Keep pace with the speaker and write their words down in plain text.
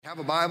Have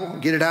a Bible,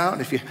 get it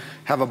out. If you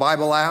have a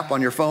Bible app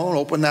on your phone,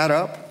 open that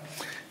up.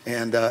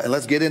 And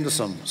let's get into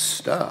some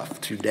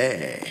stuff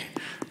today.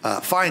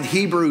 Find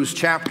Hebrews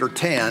chapter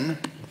 10,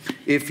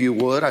 if you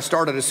would. I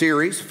started a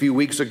series a few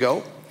weeks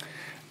ago.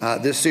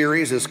 This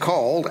series is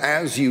called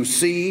As You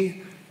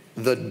See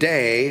the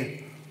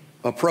Day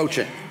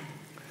Approaching.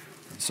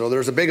 So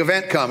there's a big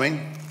event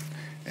coming,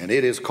 and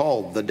it is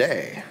called the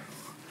Day.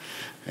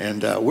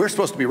 And we're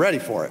supposed to be ready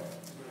for it.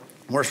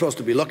 We're supposed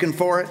to be looking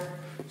for it.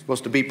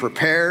 Supposed to be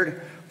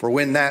prepared for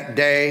when that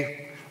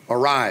day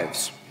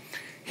arrives.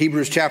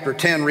 Hebrews chapter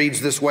 10 reads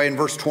this way in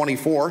verse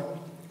 24.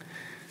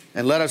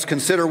 And let us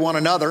consider one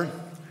another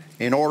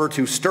in order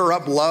to stir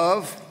up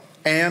love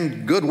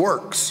and good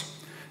works,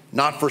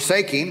 not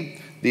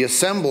forsaking the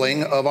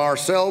assembling of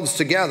ourselves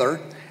together,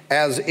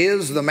 as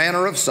is the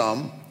manner of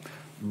some,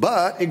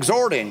 but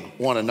exhorting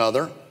one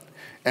another,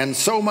 and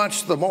so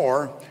much the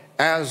more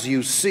as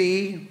you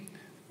see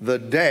the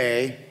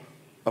day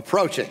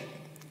approaching.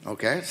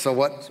 Okay, so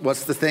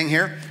what's the thing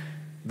here?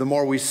 The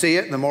more we see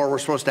it, the more we're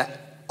supposed to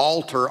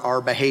alter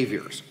our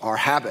behaviors, our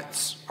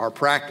habits, our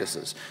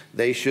practices.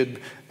 They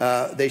should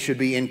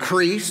be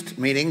increased,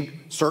 meaning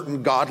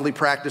certain godly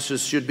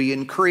practices should be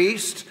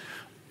increased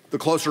the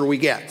closer we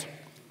get,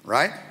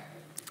 right?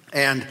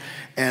 And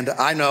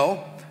I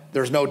know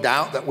there's no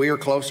doubt that we are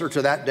closer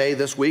to that day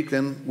this week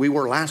than we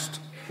were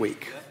last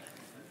week.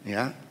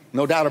 Yeah,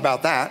 no doubt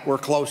about that. We're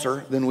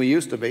closer than we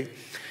used to be.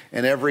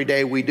 And every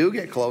day we do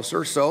get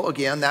closer. So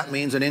again, that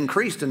means an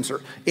increased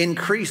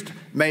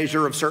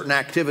measure of certain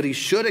activities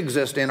should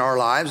exist in our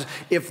lives.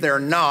 If they're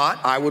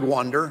not, I would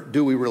wonder,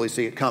 do we really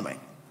see it coming?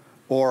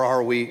 Or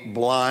are we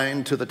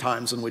blind to the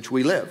times in which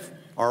we live?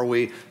 Are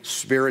we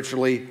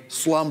spiritually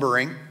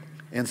slumbering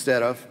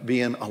instead of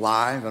being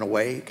alive and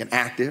awake and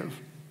active?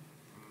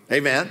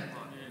 Amen.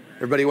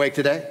 Everybody awake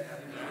today?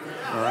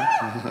 All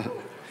right.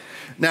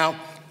 Now,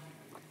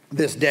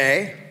 this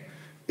day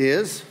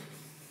is,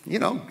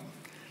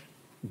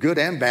 good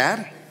and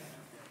bad.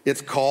 It's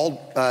called,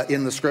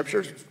 in the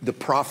scriptures, the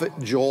prophet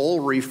Joel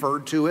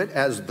referred to it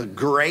as the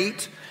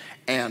great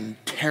and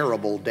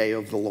terrible day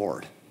of the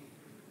Lord.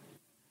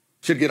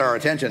 Should get our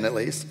attention at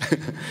least.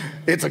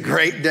 It's a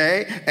great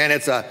day and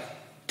it's a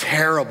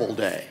terrible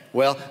day.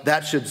 Well,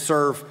 that should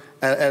serve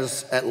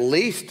as at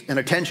least an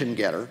attention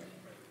getter,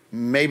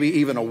 maybe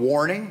even a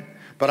warning.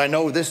 But I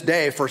know this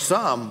day, for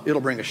some,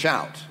 it'll bring a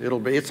shout.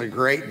 It's a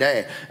great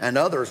day. And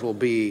others will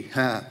be,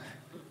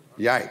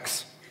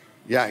 yikes.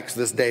 Yikes,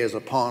 this day is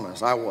upon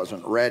us. I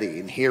wasn't ready,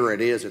 and here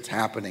it is. It's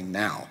happening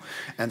now.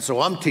 And so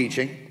I'm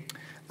teaching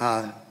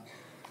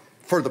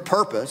for the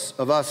purpose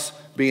of us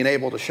being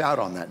able to shout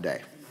on that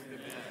day.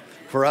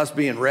 For us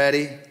being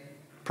ready,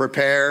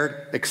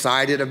 prepared,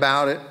 excited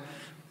about it,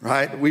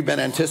 right? We've been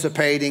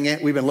anticipating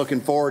it. We've been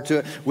looking forward to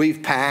it.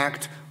 We've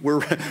packed.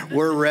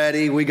 We're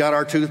ready. We got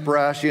our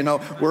toothbrush,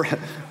 We're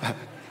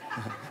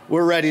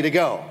ready to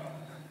go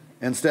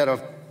instead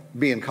of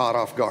being caught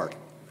off guard,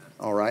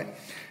 all right?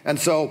 And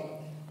so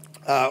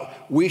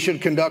we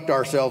should conduct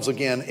ourselves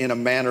again in a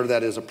manner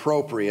that is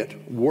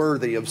appropriate,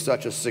 worthy of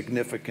such a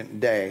significant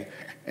day,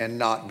 and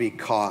not be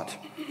caught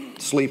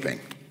sleeping.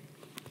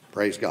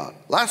 Praise God.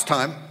 Last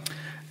time,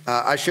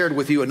 I shared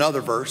with you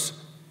another verse.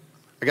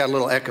 I got a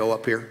little echo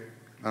up here.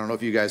 I don't know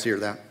if you guys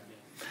hear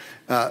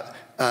that.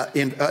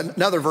 In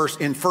another verse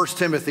in 1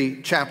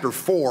 Timothy chapter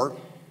 4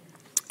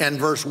 and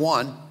verse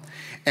 1,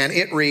 and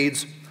it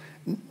reads,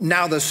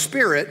 "Now the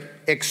Spirit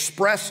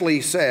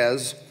expressly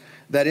says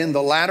that in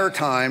the latter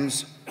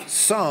times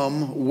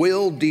some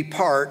will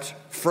depart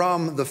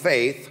from the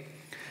faith,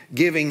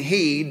 giving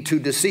heed to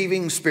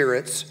deceiving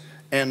spirits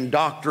and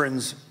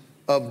doctrines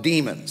of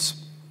demons."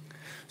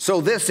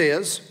 So this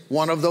is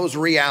one of those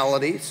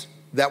realities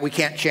that we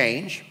can't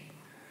change.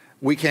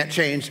 We can't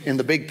change in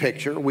the big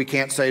picture. We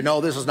can't say, no,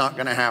 this is not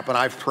going to happen.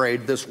 I've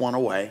prayed this one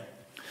away.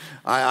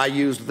 I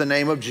used the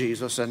name of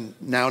Jesus and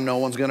now no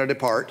one's going to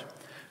depart.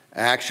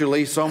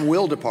 Actually, some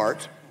will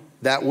depart.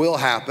 That will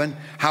happen.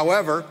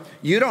 However,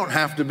 you don't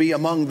have to be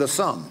among the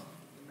some.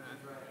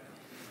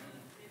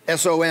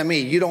 S-O-M-E.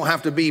 You don't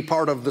have to be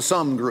part of the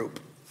some group.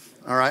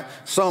 All right?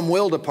 Some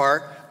will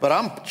depart, but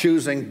I'm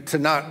choosing to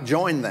not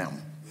join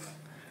them.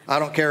 I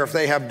don't care if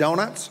they have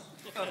donuts.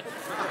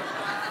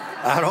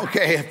 I don't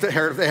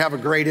care if they have a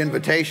great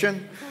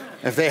invitation,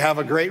 if they have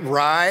a great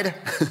ride.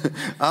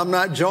 I'm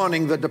not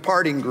joining the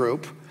departing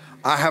group.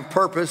 I have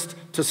purposed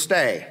to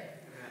stay.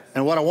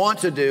 And what I want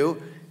to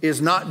do is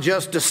not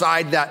just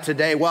decide that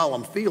today, well,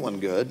 I'm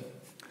feeling good.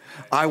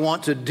 I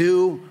want to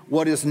do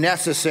what is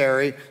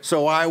necessary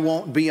so I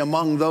won't be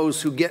among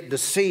those who get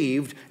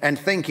deceived and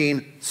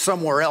thinking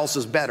somewhere else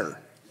is better.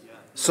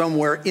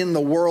 Somewhere in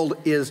the world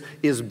is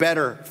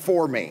better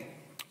for me.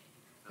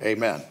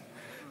 Amen.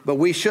 But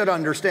we should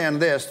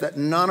understand this, that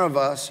none of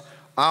us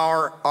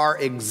are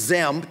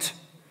exempt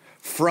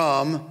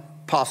from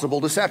possible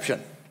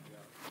deception.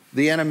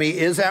 The enemy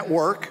is at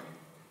work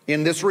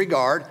in this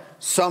regard.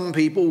 Some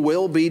people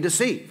will be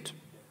deceived.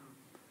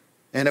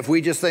 And if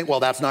we just think, well,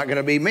 that's not going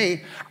to be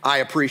me, I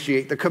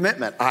appreciate the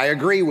commitment. I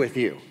agree with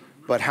you.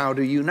 But how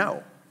do you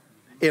know?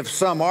 if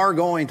some are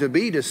going to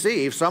be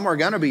deceived, some are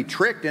going to be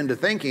tricked into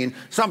thinking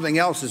something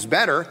else is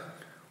better,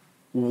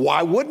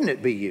 why wouldn't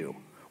it be you?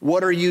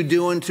 What are you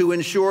doing to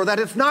ensure that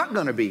it's not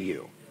going to be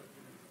you?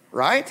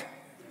 Right?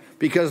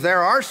 Because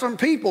there are some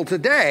people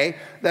today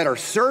that are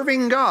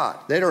serving God,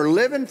 that are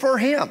living for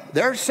Him.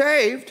 They're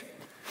saved,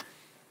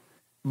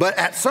 but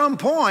at some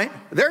point,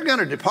 they're going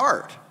to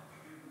depart.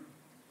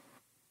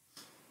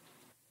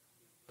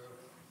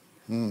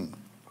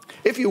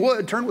 If you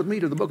would, turn with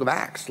me to the book of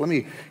Acts. Let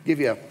me give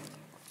you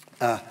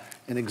an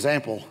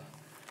example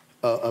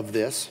of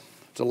this.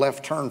 It's a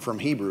left turn from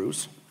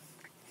Hebrews.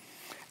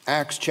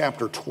 Acts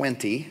chapter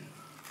 20.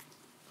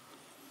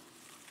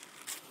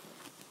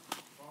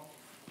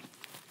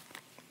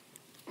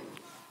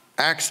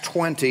 Acts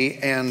 20,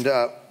 and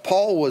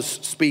Paul was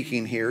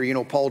speaking here. You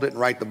know, Paul didn't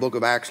write the book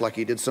of Acts like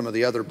he did some of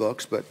the other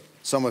books, but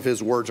some of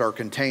his words are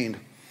contained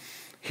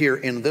here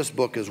in this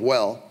book as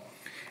well.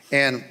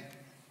 And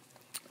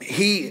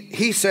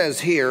he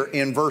says here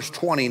in verse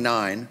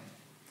 29,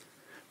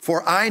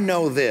 "For I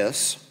know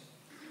this,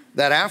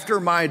 that after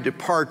my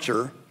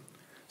departure,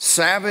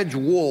 savage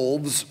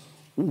wolves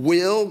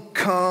will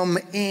come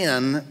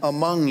in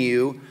among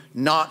you,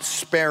 not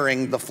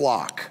sparing the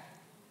flock."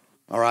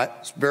 All right,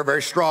 it's a very,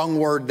 very strong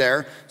word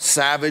there,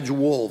 savage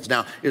wolves.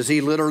 Now, is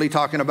he literally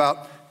talking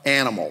about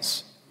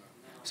animals?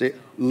 See,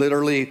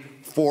 literally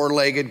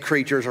four-legged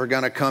creatures are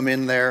going to come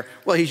in there.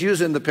 Well, he's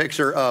using the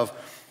picture of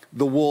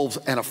the wolves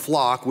and a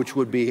flock, which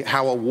would be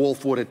how a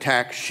wolf would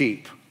attack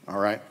sheep, all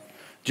right?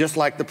 Just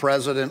like the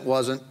president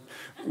wasn't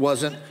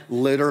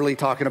literally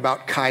talking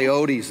about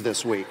coyotes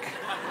this week.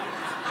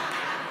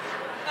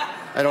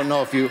 I don't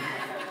know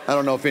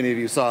if any of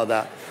you saw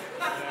that.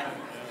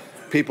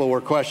 People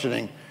were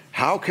questioning,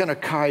 how can a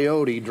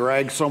coyote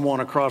drag someone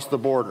across the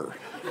border?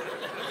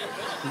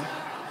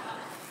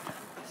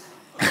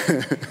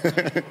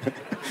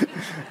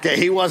 Okay,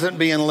 he wasn't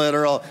being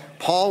literal.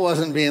 Paul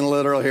wasn't being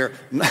literal here.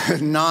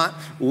 Not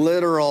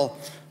literal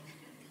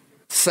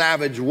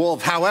savage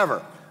wolf.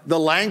 However, the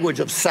language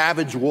of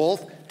savage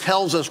wolf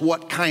tells us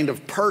what kind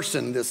of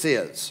person this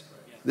is.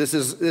 This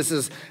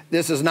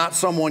is not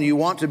someone you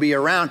want to be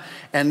around,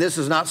 and this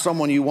is not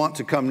someone you want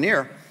to come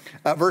near.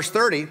 Verse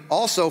 30,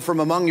 "Also from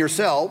among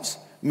yourselves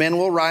men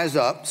will rise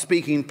up,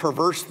 speaking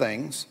perverse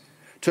things,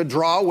 to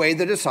draw away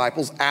the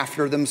disciples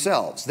after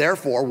themselves.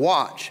 Therefore,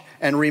 watch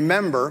and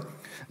remember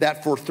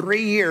that for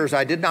 3 years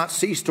I did not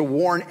cease to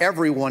warn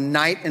everyone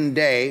night and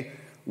day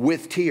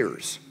with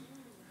tears."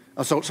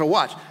 So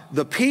watch.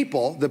 The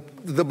people,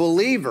 the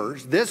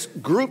believers, this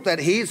group that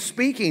he's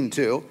speaking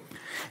to,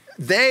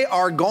 they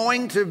are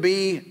going to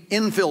be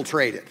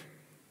infiltrated.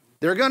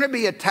 They're going to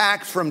be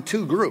attacked from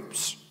two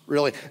groups,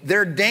 really.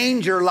 Their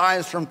danger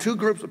lies from two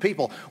groups of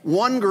people.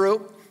 One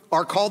group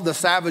are called the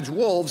savage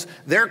wolves.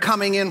 They're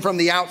coming in from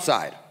the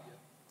outside.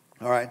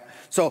 All right.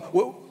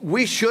 So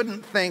we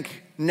shouldn't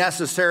think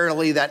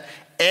necessarily that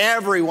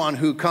everyone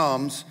who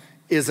comes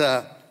is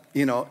a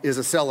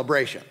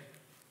celebration.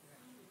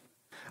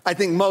 I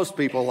think most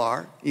people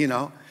are,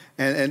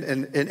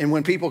 and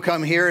when people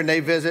come here and they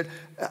visit,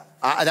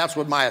 that's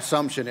what my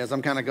assumption is.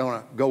 I'm kind of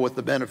going to go with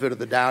the benefit of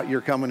the doubt.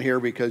 You're coming here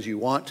because you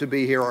want to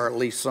be here, or at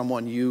least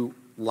someone you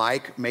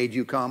like made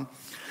you come.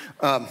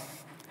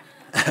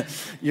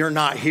 You're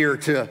not here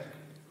to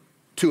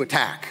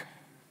attack.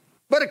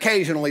 But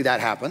occasionally that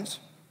happens.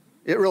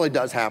 It really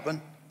does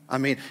happen. I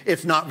mean,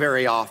 it's not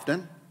very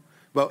often,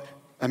 but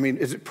I mean,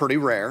 is it pretty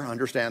rare?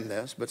 Understand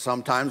this. But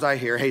sometimes I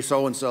hear, hey,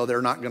 so-and-so,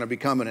 they're not going to be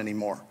coming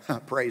anymore.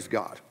 Praise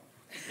God.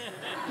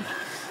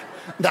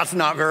 That's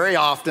not very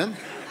often.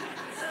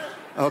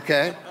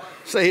 Okay.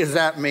 Say, is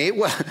that me?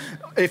 Well,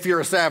 if you're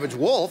a savage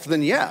wolf,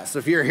 then yes.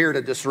 If you're here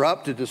to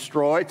disrupt, to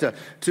destroy,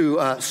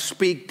 to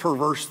speak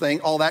perverse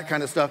things, all that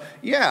kind of stuff,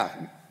 yeah,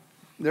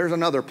 there's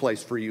another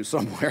place for you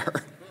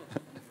somewhere.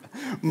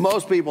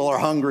 Most people are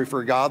hungry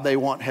for God. They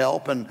want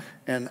help, and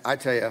I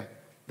tell you,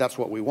 that's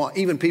what we want.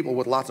 Even people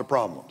with lots of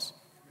problems.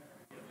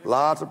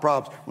 Lots of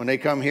problems. When they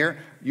come here,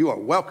 you are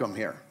welcome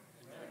here.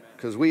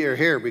 Because we are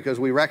here because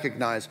we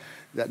recognize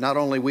that not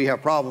only we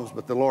have problems,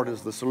 but the Lord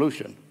is the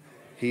solution.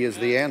 He is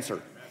the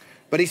answer.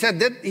 But he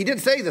did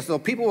say this, though.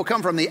 People will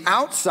come from the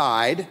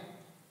outside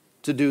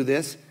to do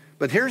this.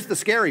 But here's the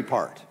scary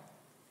part.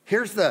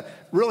 Here's the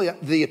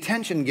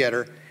attention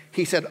getter.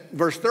 He said,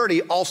 verse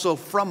 30, also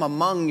from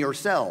among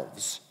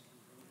yourselves.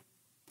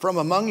 From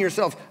among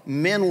yourselves,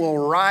 men will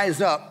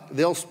rise up.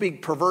 They'll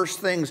speak perverse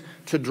things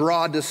to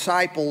draw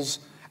disciples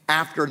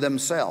after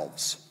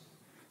themselves.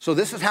 So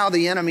this is how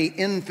the enemy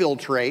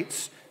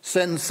infiltrates,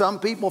 sends some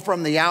people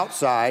from the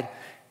outside,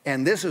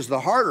 and this is the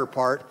harder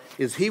part,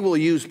 is he will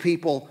use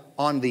people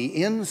on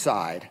the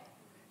inside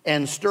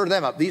and stir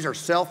them up. These are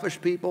selfish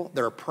people.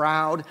 They're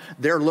proud.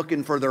 They're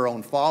looking for their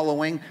own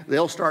following.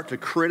 They'll start to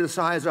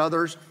criticize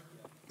others.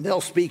 They'll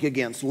speak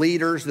against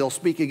leaders. They'll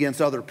speak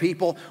against other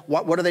people.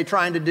 What are they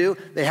trying to do?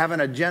 They have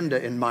an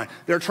agenda in mind.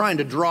 They're trying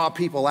to draw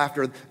people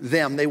after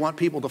them. They want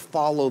people to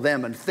follow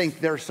them and think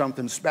they're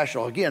something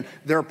special. Again,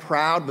 they're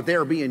proud, but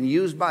they're being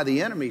used by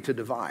the enemy to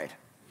divide.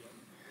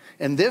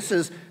 And this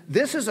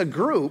is a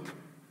group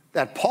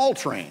that Paul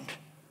trained.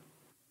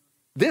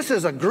 This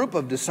is a group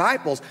of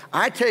disciples.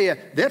 I tell you,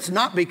 that's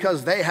not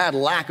because they had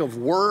lack of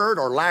word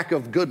or lack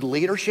of good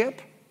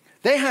leadership.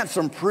 They had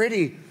some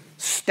pretty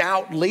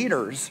stout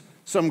leaders,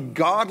 some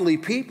godly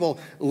people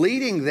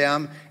leading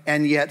them,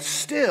 and yet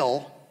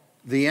still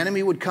the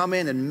enemy would come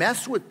in and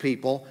mess with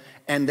people,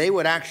 and they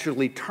would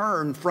actually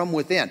turn from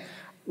within.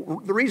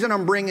 The reason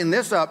I'm bringing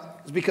this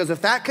up is because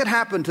if that could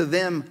happen to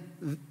them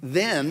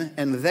then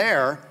and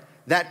there,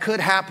 that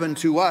could happen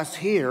to us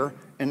here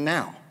and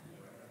now.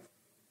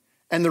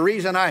 And the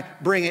reason I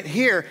bring it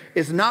here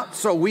is not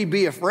so we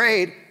be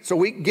afraid, so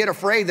we get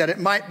afraid that it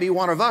might be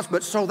one of us,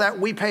 but so that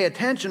we pay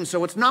attention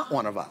so it's not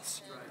one of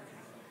us.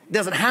 It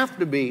doesn't have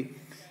to be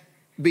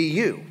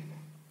you.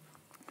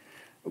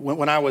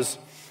 When I was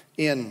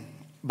in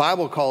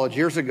Bible college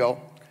years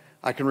ago,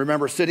 I can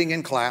remember sitting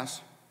in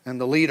class, and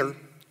the leader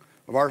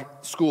of our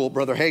school,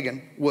 Brother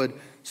Hagan, would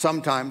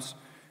sometimes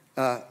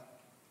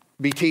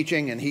be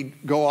teaching, and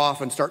he'd go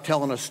off and start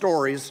telling us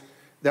stories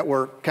that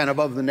were kind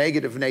of the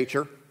negative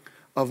nature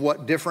of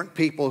what different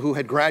people who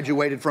had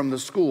graduated from the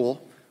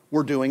school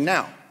were doing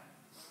now.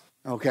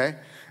 Okay?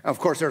 Of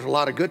course, there's a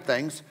lot of good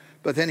things,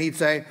 but then he'd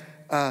say,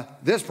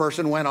 this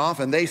person went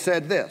off and they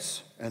said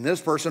this, and this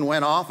person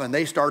went off and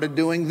they started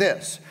doing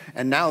this,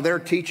 and now they're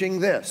teaching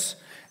this.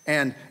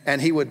 And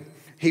he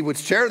would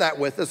share that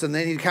with us, and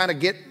then he'd kind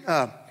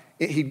of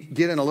he'd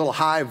get in a little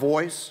high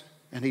voice,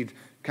 and he'd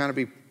kind of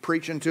be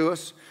preaching to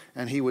us,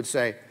 and he would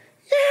say,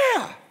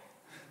 yeah,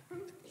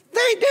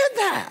 they did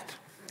that.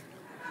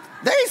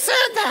 They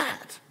said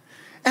that.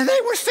 And they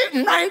were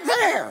sitting right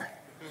there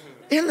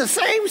in the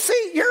same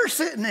seat you're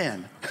sitting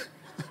in.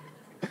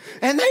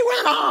 And they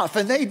went off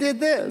and they did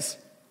this.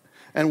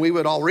 And we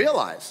would all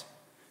realize,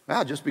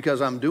 wow, just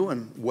because I'm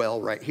doing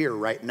well right here,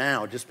 right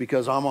now, just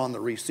because I'm on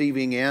the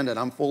receiving end and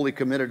I'm fully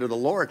committed to the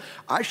Lord,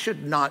 I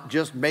should not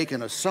just make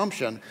an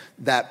assumption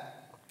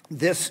that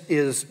this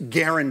is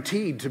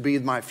guaranteed to be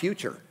my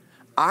future.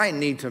 I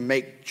need to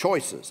make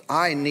choices.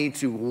 I need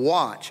to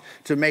watch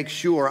to make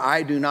sure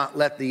I do not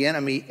let the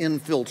enemy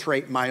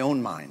infiltrate my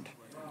own mind.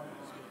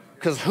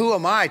 Because who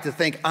am I to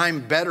think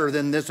I'm better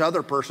than this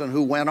other person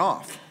who went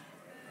off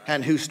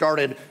and who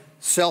started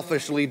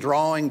selfishly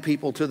drawing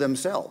people to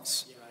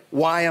themselves?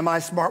 Why am I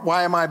smart?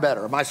 Why am I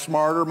better? Am I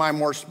smarter? Am I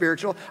more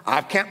spiritual?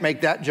 I can't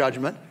make that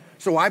judgment,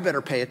 so I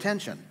better pay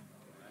attention.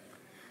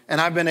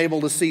 And I've been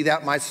able to see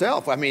that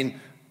myself. I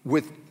mean,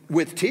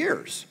 with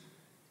tears.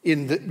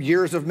 In the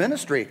years of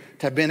ministry,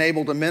 to have been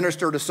able to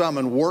minister to some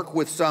and work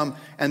with some,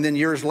 and then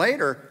years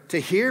later to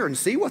hear and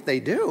see what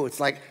they do. It's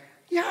like,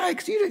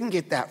 yikes, you didn't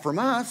get that from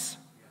us.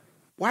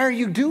 Why are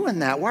you doing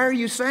that? Why are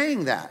you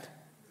saying that?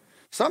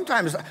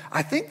 Sometimes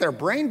I think they're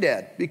brain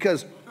dead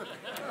because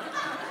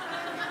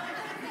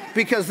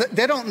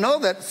they don't know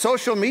that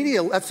social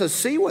media lets us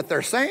see what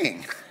they're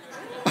saying.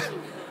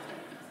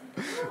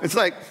 It's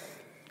like,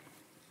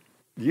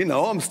 you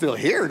know I'm still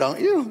here,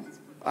 don't you?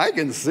 I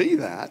can see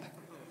that.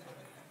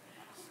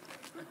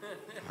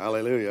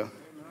 Hallelujah.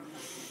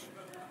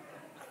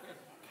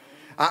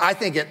 I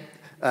think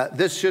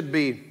this should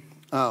be,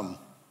 I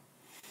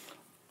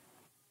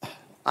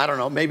don't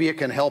know, maybe it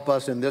can help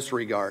us in this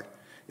regard.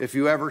 If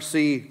you ever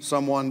see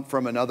someone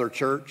from another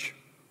church,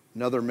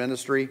 another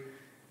ministry,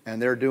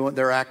 and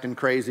they're acting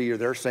crazy or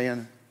they're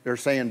saying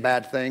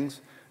bad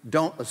things,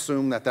 don't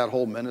assume that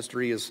whole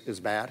ministry is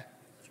bad.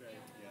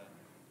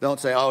 Don't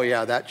say, oh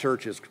yeah, that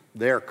church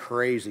they're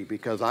crazy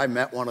because I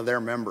met one of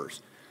their members.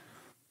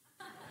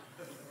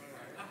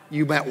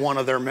 You met one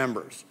of their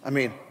members. I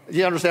mean, do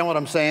you understand what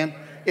I'm saying?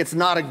 It's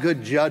not a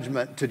good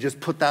judgment to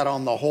just put that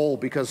on the whole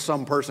because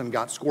some person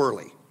got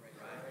squirrely.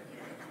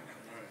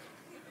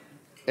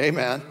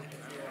 Amen.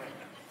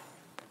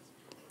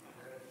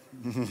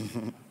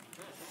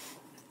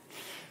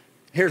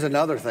 Here's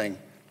another thing.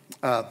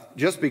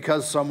 Just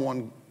because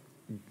someone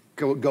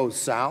goes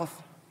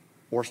south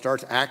or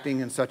starts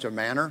acting in such a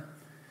manner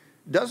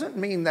doesn't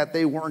mean that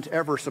they weren't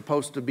ever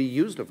supposed to be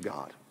used of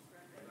God.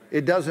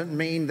 It doesn't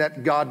mean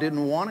that God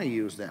didn't want to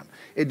use them.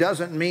 It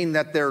doesn't mean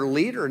that their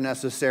leader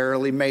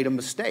necessarily made a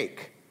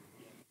mistake.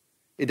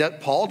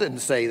 Paul didn't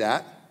say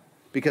that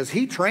because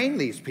he trained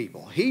these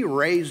people. He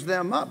raised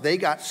them up. They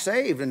got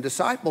saved and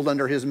discipled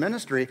under his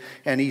ministry,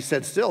 and he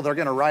said still they're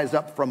going to rise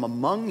up from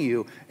among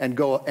you and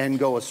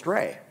go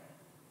astray.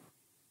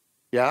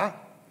 Yeah?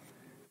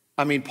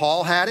 I mean,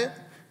 Paul had it.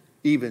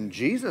 Even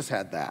Jesus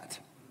had that.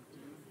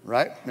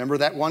 Right? Remember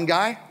that one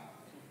guy?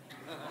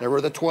 There were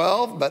the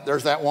 12, but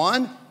there's that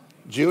one.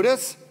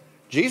 Judas,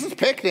 Jesus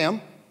picked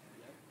him.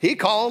 He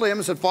called him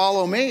and said,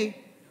 follow me.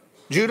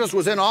 Judas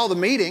was in all the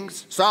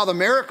meetings, saw the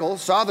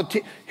miracles,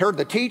 heard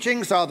the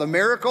teaching, saw the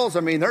miracles. I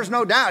mean, there's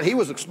no doubt he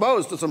was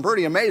exposed to some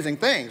pretty amazing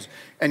things,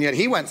 and yet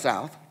he went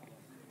south.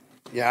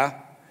 Yeah.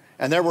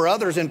 And there were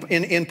others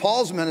in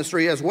Paul's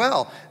ministry as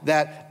well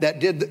that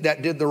did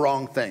the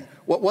wrong thing.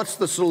 What's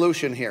the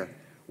solution here?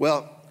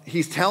 Well,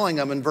 he's telling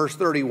them in verse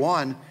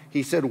 31,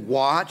 he said,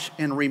 watch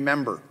and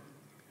remember.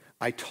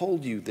 I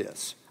told you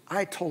this.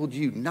 I told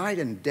you night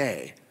and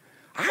day.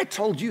 I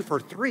told you for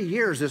 3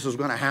 years this was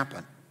going to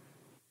happen.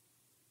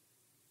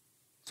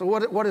 So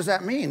what does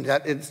that mean?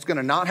 That it's going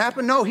to not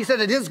happen? No, he said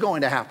it is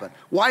going to happen.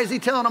 Why is he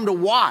telling them to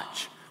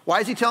watch? Why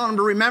is he telling them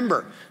to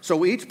remember?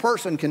 So each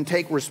person can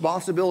take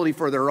responsibility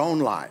for their own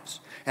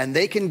lives. And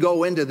they can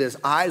go into this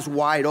eyes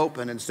wide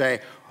open and say,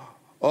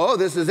 oh,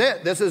 this is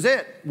it. This is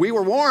it. We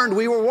were warned.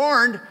 We were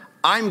warned.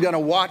 I'm going to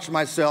watch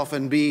myself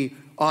and be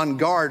on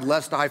guard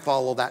lest I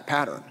follow that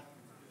pattern.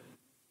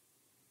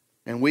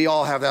 And we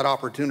all have that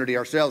opportunity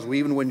ourselves.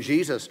 Even when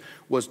Jesus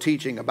was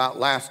teaching about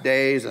last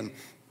days and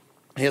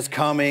his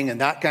coming and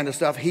that kind of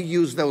stuff, he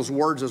used those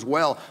words as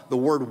well, the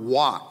word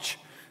watch.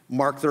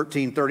 Mark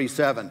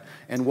 13:37.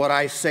 And what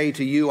I say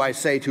to you, I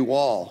say to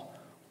all,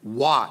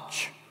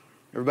 watch.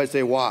 Everybody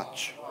say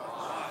watch.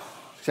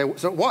 Say,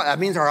 so what? That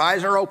means our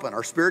eyes are open.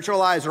 Our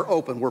spiritual eyes are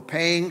open. We're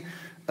paying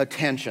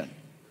attention.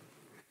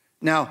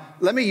 Now,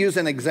 let me use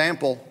an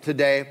example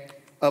today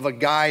of a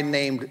guy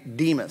named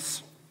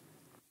Demas.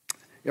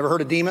 You ever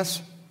heard of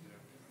Demas?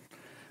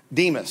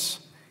 Demas.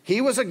 He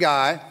was a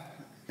guy,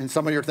 and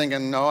some of you are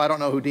thinking, no, I don't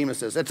know who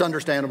Demas is. It's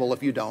understandable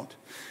if you don't.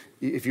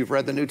 If you've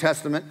read the New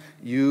Testament,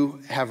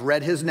 you have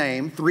read his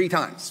name 3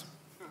 times,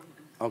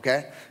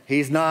 okay?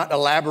 He's not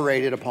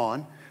elaborated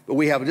upon, but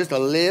we have just a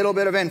little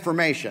bit of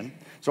information.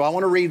 So I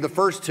want to read the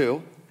first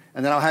 2,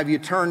 and then I'll have you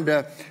turn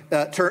to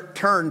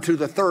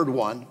the third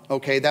one,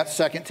 okay? That's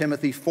 2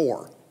 Timothy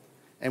 4.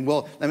 And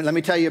let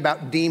me tell you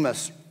about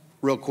Demas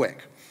real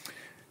quick.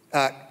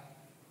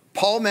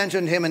 Paul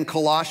mentioned him in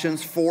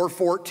Colossians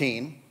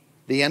 4:14.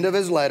 The end of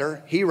his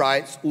letter, he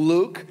writes,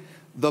 Luke,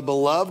 the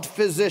beloved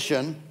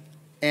physician,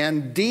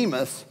 and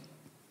Demas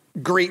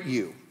greet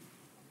you.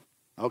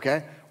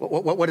 Okay?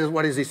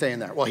 What is he saying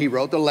there? Well, he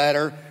wrote the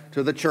letter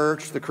to the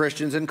church, the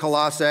Christians in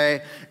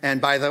Colossae,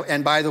 and by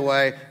the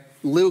way,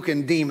 Luke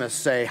and Demas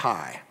say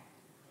hi.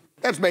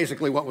 That's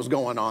basically what was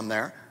going on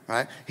there,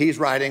 right? He's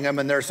writing them,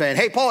 and they're saying,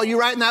 hey, Paul, you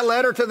writing that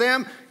letter to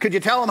them? Could you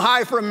tell them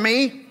hi from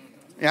me?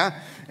 Yeah?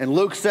 And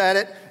Luke said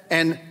it,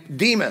 and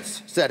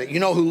Demas said it. You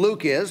know who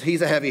Luke is.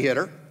 He's a heavy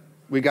hitter.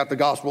 We got the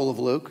Gospel of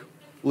Luke.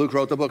 Luke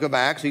wrote the book of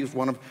Acts. He was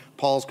one of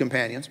Paul's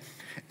companions.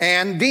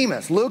 And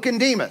Demas, Luke and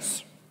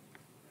Demas.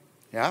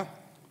 Yeah?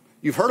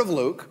 You've heard of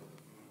Luke.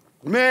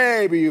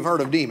 Maybe you've heard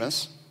of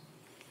Demas.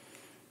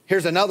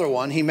 Here's another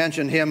one. He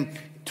mentioned him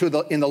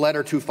in the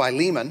letter to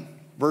Philemon,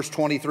 verse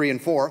 23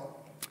 and 4.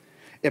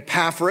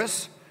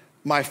 Epaphras,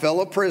 my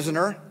fellow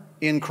prisoner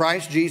in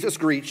Christ Jesus,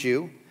 greets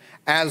you,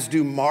 as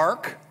do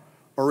Mark,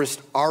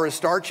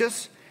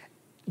 Aristarchus,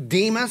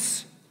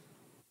 Demas,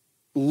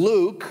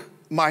 Luke,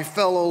 my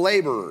fellow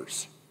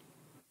laborers.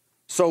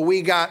 So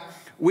we've got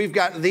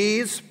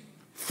these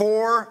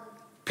 4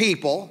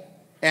 people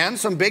and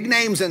some big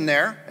names in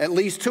there. At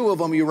least 2 of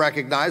them you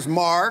recognize,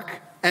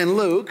 Mark and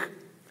Luke.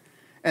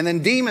 And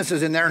then Demas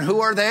is in there. And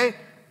who are they?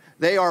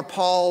 They are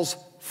Paul's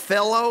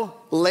fellow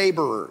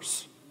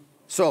laborers.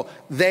 So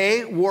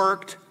they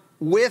worked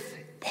with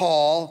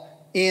Paul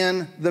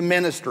in the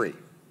ministry.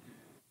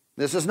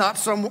 This is not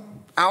some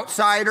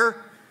outsider.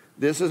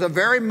 This is a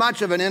very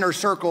much of an inner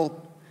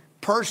circle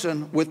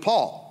person with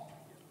Paul.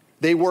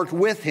 They worked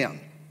with him.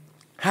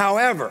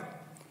 However,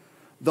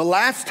 the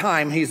last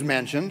time he's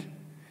mentioned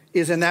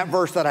is in that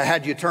verse that I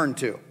had you turn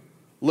to.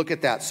 Look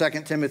at that,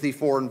 2 Timothy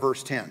 4 and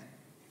verse 10.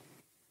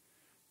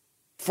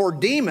 For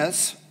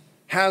Demas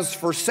has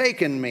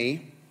forsaken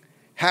me,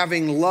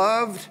 having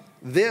loved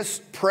this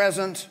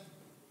present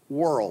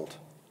world,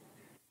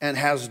 and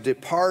has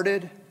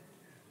departed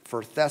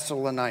for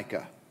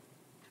Thessalonica.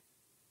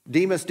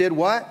 Demas did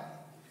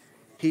what?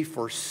 He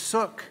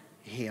forsook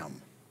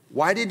him.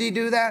 Why did he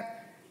do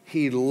that?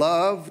 He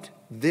loved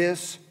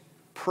this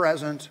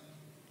present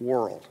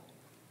world.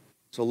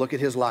 So look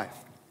at his life.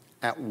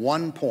 At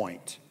one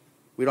point,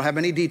 we don't have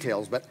many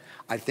details, but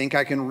I think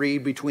I can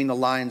read between the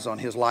lines on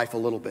his life a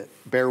little bit.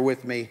 Bear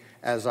with me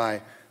as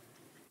I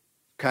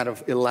kind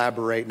of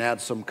elaborate and add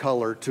some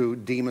color to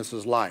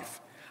Demas's life.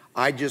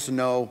 I just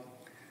know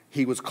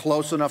he was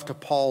close enough to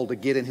Paul to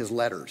get in his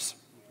letters.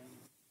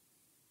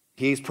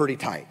 He's pretty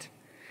tight.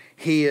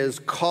 He is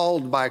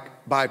called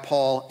by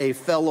Paul a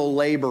fellow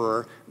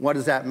laborer. What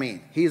does that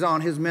mean? He's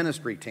on his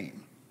ministry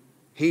team.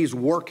 He's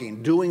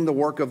working, doing the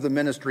work of the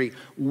ministry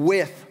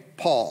with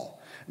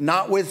Paul,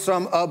 not with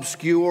some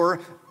obscure,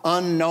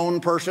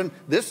 unknown person.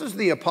 This is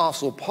the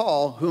Apostle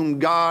Paul, whom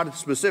God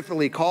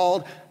specifically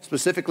called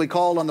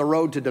on the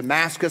road to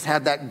Damascus,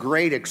 had that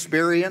great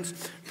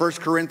experience. 1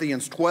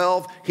 Corinthians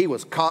 12,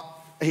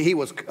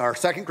 or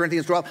 2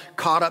 Corinthians 12,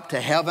 caught up to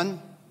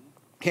heaven.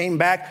 Came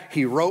back,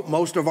 he wrote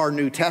most of our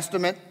New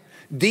Testament.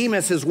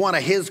 Demas is one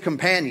of his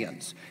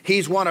companions.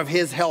 He's one of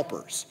his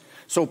helpers.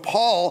 So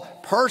Paul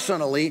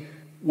personally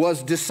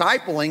was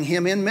discipling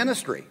him in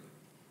ministry.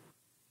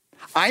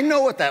 I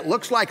know what that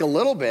looks like a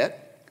little bit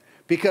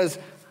because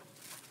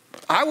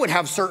I would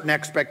have certain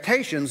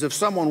expectations if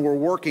someone were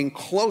working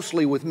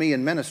closely with me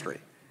in ministry.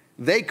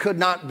 They could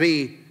not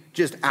be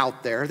just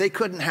out there. They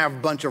couldn't have a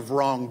bunch of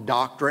wrong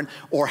doctrine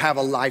or have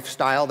a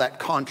lifestyle that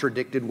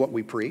contradicted what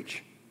we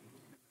preach.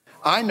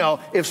 I know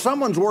if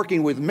someone's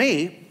working with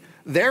me,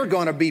 They're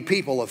going to be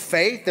people of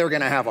faith. They're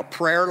going to have a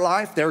prayer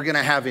life. They're going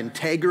to have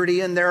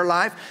integrity in their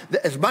life.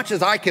 As much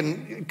as I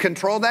can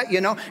control that,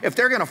 if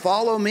they're going to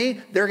follow me,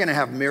 they're going to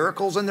have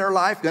miracles in their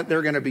life.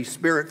 They're going to be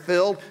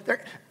Spirit-filled.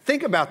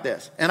 Think about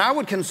this. And I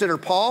would consider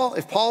Paul,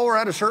 if Paul were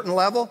at a certain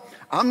level,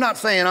 I'm not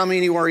saying I'm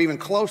anywhere even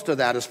close to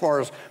that as far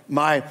as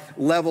my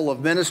level of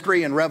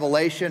ministry and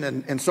revelation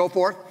and so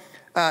forth.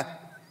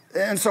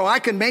 And so I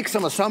can make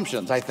some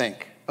assumptions, I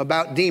think,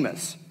 about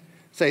Demas.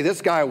 Say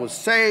this guy was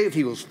saved,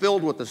 he was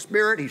filled with the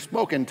Spirit, he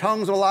spoke in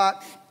tongues a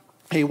lot,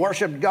 he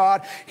worshiped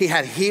God, he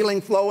had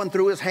healing flowing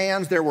through his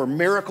hands, there were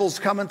miracles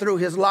coming through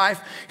his life.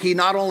 He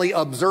not only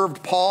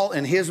observed Paul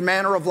in his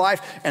manner of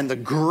life and the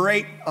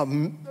great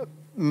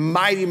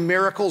mighty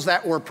miracles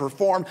that were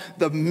performed,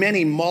 the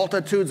many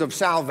multitudes of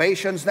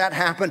salvations that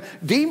happened.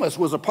 Demas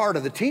was a part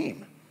of the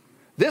team.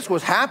 This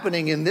was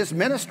happening in this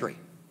ministry,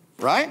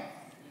 right?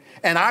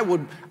 And I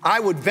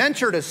would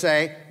venture to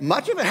say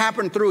much of it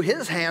happened through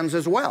his hands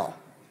as well,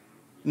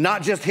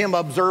 not just him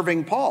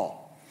observing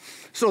Paul.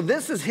 So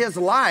this is his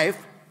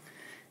life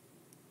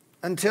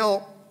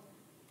until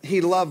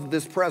he loved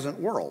this present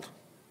world.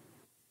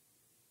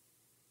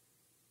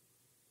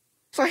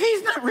 So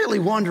he's not really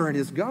wondering,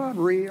 is God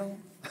real?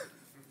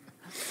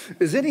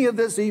 Is any of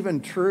this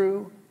even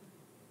true?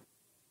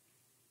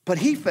 But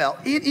he felt,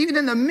 even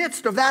in the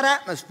midst of that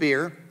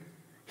atmosphere,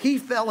 he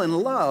fell in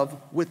love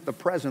with the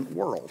present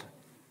world.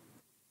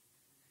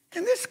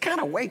 And this kind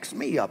of wakes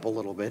me up a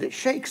little bit. It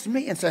shakes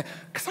me and say,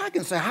 because I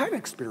can say I've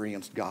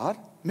experienced God,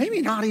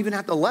 maybe not even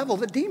at the level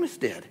that Demas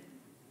did.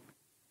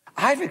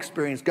 I've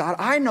experienced God.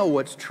 I know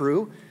what's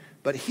true,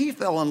 but he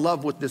fell in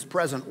love with this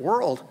present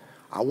world.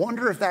 I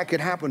wonder if that could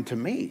happen to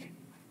me.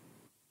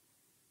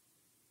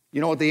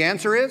 You know what the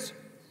answer is?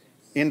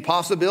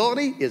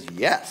 Impossibility is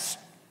yes.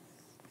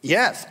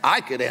 Yes,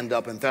 I could end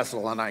up in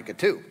Thessalonica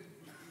too.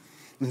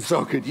 And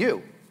so could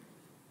you.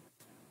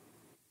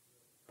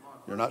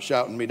 You're not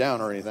shouting me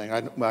down or anything.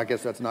 I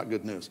guess that's not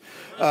good news.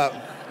 But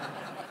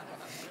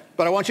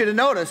I want you to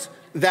notice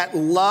that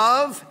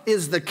love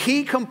is the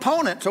key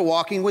component to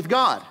walking with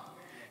God.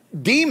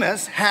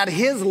 Demas had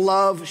his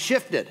love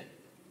shifted.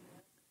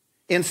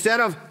 Instead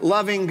of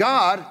loving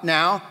God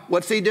now,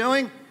 what's he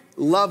doing?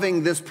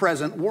 Loving this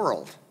present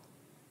world.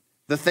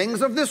 The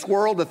things of this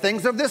world, the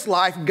things of this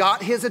life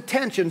got his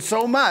attention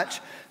so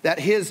much that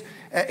his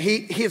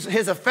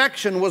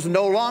affection was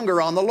no longer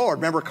on the Lord.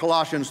 Remember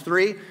Colossians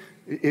 3?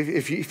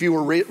 If you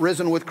were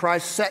risen with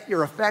Christ, set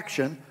your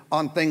affection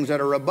on things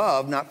that are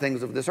above, not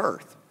things of this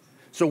earth.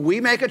 So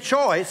we make a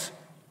choice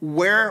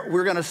where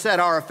we're going to set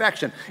our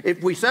affection.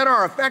 If we set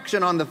our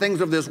affection on the things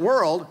of this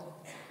world,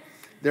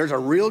 there's a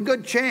real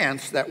good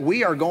chance that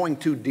we are going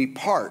to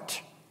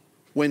depart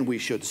when we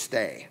should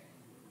stay.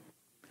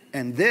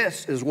 And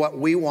this is what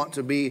we want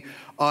to be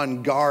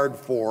on guard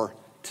for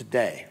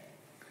today.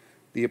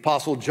 The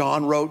Apostle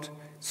John wrote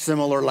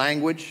similar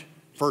language,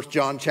 1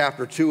 John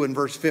chapter 2 and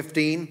verse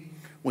 15,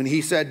 when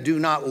he said, do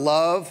not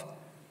love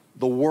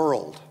the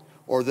world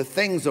or the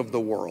things of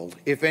the world.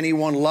 If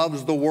anyone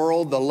loves the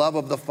world, the love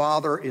of the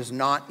Father is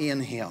not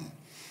in him.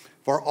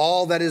 For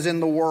all that is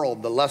in the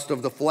world, the lust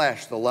of the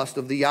flesh, the lust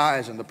of the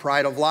eyes, and the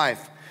pride of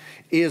life,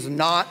 is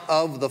not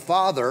of the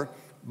Father,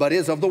 but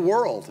is of the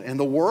world. And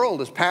the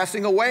world is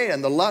passing away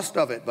and the lust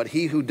of it, but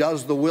he who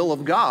does the will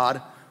of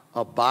God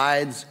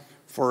abides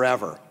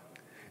forever.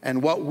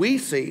 And what we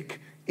seek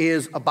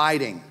is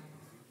abiding,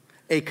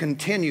 a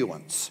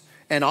continuance,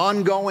 an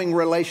ongoing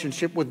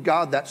relationship with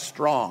God that's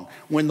strong.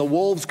 When the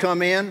wolves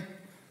come in,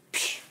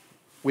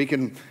 we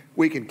can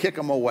kick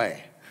them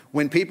away.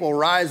 When people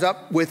rise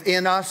up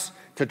within us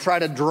to try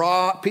to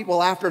draw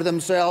people after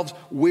themselves,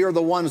 we're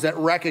the ones that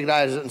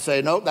recognize it and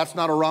say, nope, that's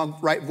not a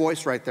right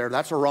voice right there.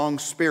 That's a wrong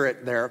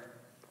spirit there.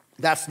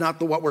 That's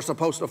not what we're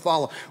supposed to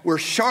follow. We're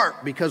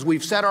sharp because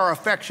we've set our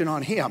affection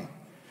on him.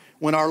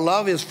 When our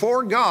love is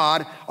for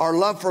God, our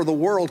love for the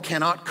world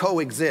cannot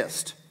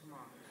coexist.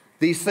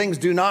 These things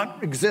do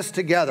not exist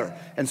together.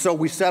 And so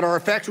we set our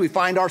affection. We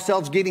find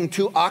ourselves getting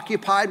too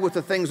occupied with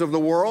the things of the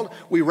world.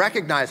 We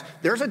recognize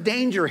there's a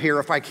danger here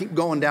if I keep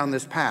going down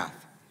this path.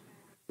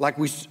 Like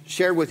we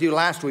shared with you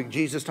last week,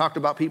 Jesus talked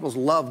about people's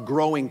love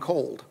growing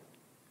cold.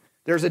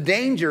 There's a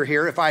danger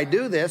here if I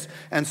do this,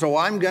 and so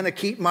I'm going to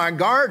keep my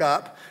guard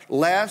up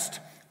lest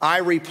I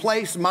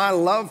replace my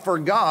love for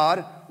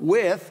God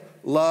with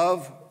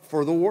love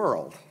for the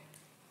world.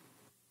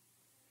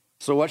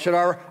 So what should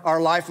our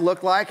life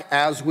look like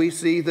as we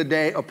see the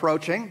day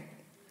approaching?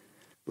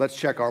 Let's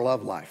check our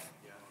love life.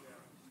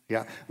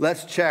 Yeah,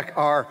 let's check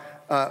our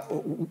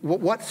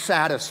what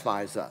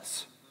satisfies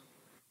us,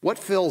 what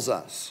fills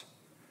us,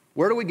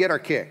 where do we get our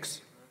kicks,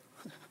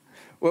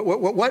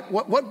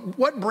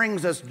 what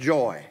brings us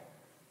joy,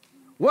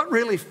 what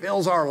really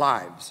fills our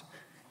lives.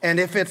 And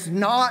if it's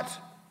not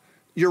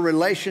your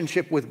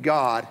relationship with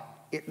God,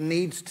 it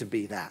needs to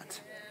be that.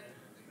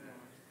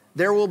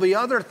 There will be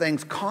other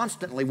things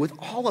constantly with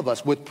all of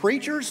us, with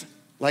preachers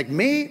like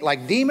me,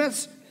 like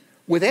Demas,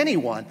 with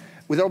anyone.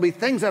 There'll be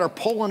things that are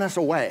pulling us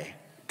away,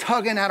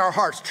 tugging at our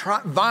hearts,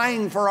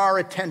 vying for our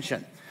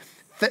attention,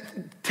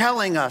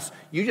 telling us,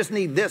 you just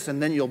need this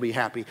and then you'll be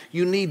happy.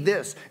 You need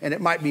this, and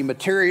it might be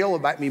material,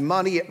 it might be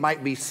money, it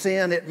might be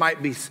sin, it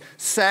might be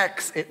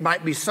sex, it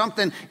might be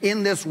something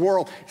in this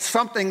world,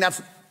 something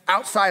that's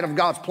outside of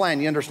God's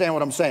plan. You understand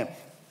what I'm saying?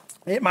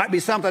 It might be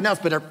something else,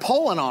 but they're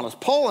pulling on us,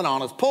 pulling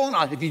on us, pulling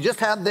on us. If you just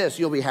had this,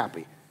 you'll be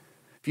happy.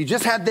 If you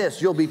just had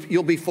this, you'll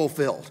be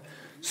fulfilled.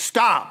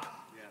 Stop.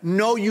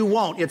 No, you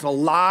won't. It's a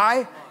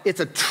lie. It's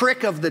a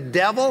trick of the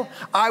devil.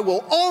 I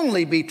will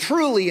only be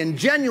truly and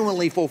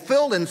genuinely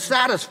fulfilled and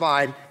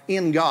satisfied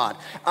in God.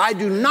 I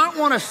do not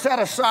want to set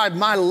aside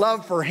my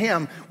love for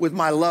him with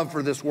my love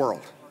for this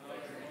world.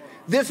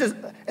 This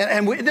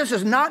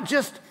is not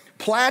just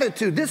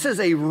platitude. This is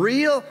a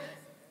real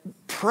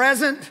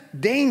present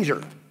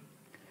danger.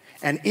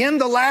 And in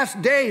the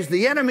last days,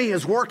 the enemy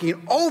is working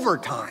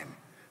overtime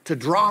to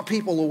draw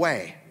people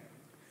away.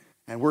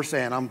 And we're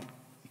saying,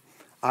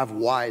 I've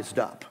wised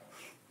up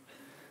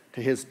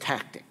to his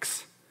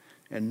tactics.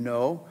 And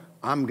no,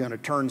 I'm going to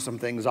turn some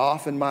things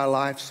off in my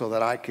life so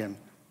that I can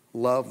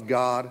love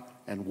God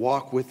and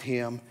walk with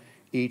him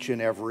each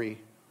and every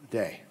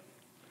day.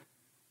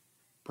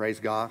 Praise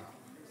God.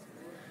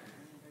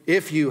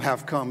 If you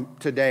have come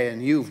today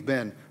and you've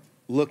been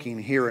looking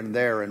here and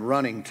there and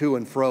running to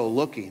and fro,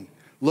 looking,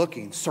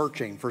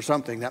 searching for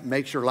something that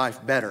makes your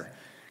life better,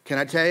 can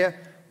I tell you,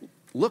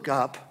 look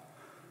up.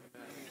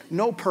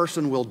 No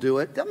person will do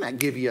it. They'll not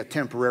give you a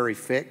temporary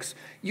fix.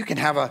 You can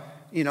have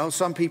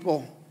some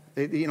people,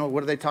 what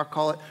do they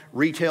call it?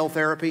 Retail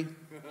therapy.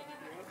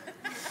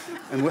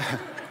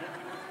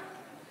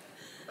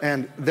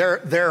 And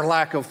their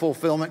lack of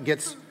fulfillment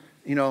gets,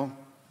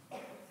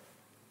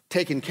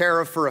 taken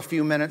care of for a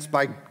few minutes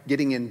by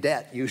getting in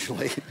debt,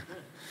 usually.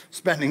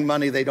 Spending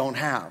money they don't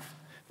have.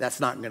 That's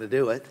not going to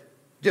do it.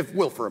 Just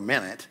will for a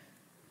minute.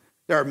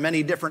 There are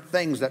many different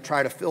things that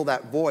try to fill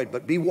that void,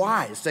 but be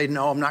wise. Say,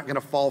 no, I'm not going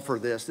to fall for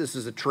this. This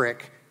is a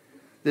trick.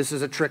 This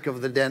is a trick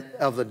of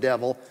the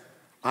devil.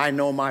 I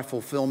know my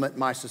fulfillment,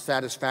 my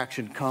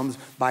satisfaction comes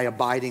by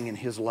abiding in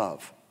his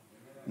love,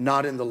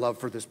 not in the love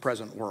for this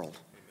present world.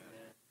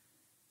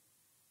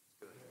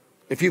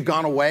 If you've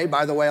gone away,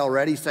 by the way,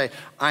 already, say,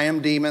 I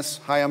am Demas.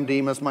 Hi, I'm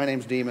Demas. My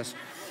name's Demas.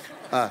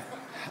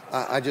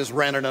 I just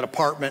rented an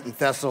apartment in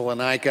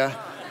Thessalonica.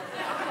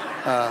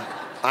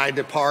 I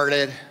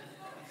departed.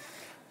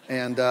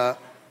 And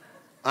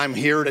I'm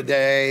here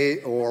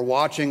today or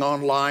watching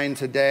online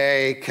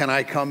today. Can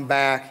I come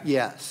back?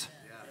 Yes.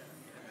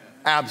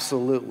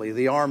 Absolutely.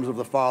 The arms of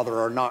the Father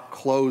are not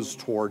closed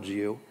towards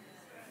you.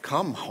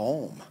 Come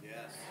home.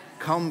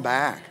 Come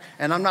back.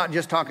 And I'm not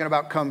just talking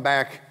about come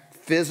back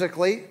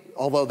physically,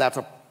 although that's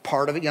a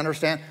part of it, you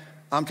understand?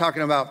 I'm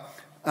talking about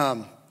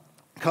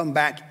come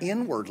back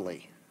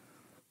inwardly.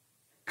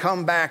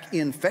 Come back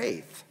in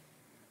faith.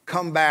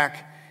 Come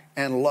back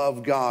and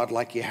love God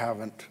like you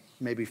haven't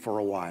maybe for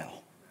a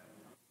while.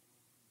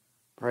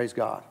 Praise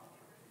God.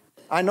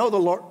 I know the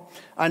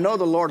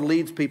Lord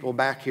leads people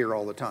back here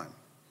all the time.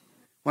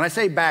 When I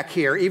say back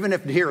here, even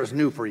if here is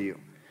new for you,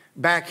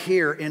 back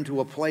here into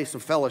a place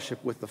of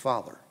fellowship with the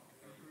Father.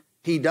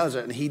 He does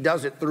it, and he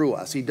does it through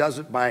us. He does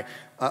it by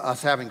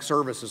us having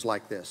services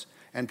like this.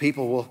 And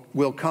people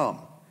will come.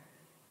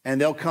 And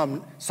they'll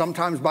come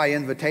sometimes by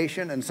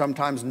invitation and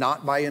sometimes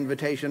not by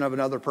invitation of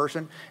another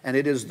person. And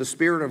it is the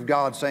Spirit of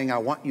God saying, I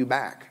want you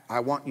back. I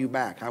want you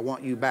back. I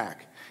want you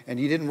back. And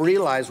you didn't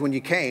realize when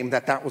you came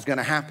that was going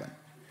to happen.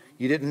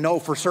 You didn't know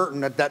for certain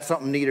that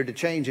something needed to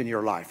change in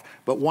your life.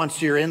 But once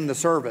you're in the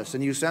service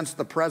and you sense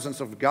the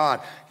presence of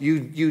God,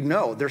 you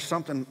know there's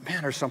something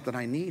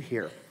I need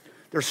here.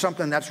 There's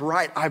something that's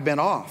right. I've been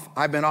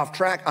off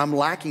track. I'm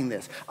lacking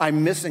this.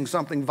 I'm missing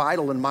something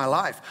vital in my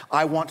life.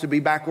 I want to be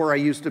back where I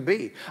used to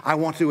be. I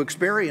want to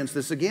experience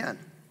this again.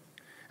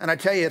 And I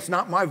tell you, it's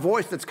not my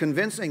voice that's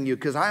convincing you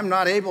because I'm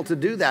not able to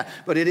do that.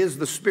 But it is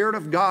the Spirit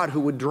of God who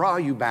would draw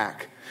you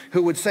back,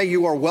 who would say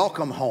you are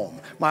welcome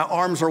home. My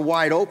arms are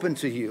wide open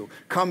to you.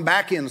 Come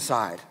back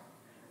inside.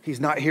 He's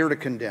not here to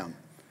condemn.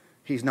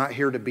 He's not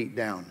here to beat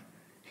down.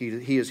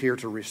 He is here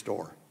to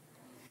restore.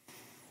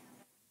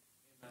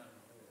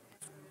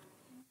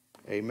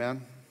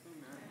 Amen.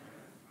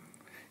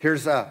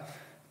 There's a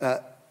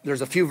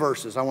few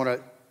verses. I want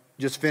to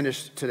just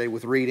finish today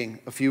with reading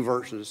a few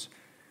verses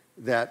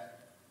that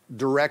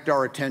direct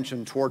our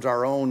attention towards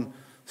our own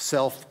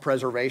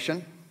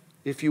self-preservation,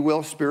 if you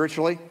will,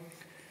 spiritually.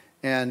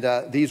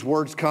 And these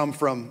words come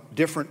from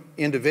different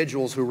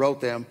individuals who wrote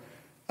them.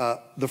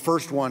 The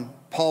first one,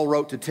 Paul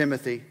wrote to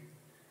Timothy.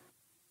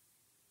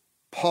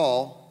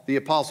 Paul, the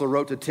apostle,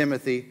 wrote to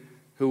Timothy,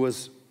 who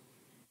was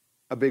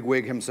a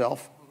bigwig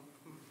himself.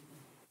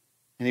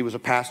 And he was a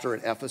pastor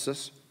at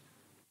Ephesus.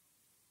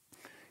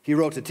 He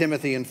wrote to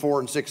Timothy in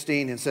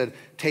 4:16 and said,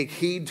 take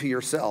heed to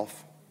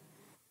yourself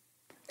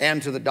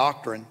and to the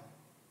doctrine.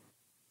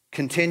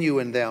 Continue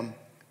in them,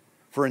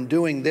 for in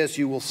doing this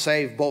you will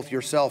save both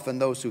yourself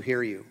and those who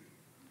hear you.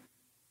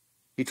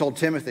 He told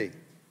Timothy,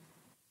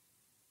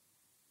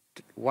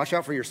 watch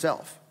out for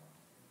yourself.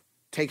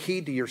 Take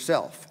heed to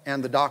yourself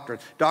and the doctrine.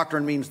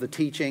 Doctrine means the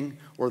teaching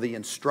or the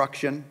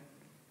instruction.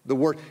 The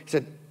word, he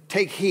said,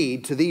 take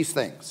heed to these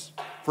things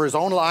for his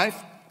own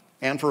life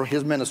and for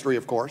his ministry,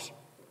 of course.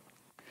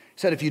 He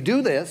said, if you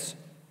do this,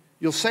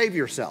 you'll save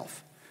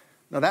yourself.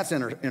 Now that's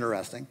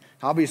interesting.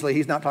 Obviously,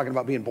 he's not talking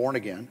about being born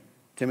again.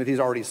 Timothy's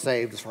already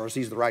saved as far as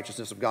he's the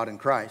righteousness of God in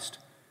Christ.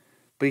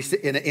 But he's,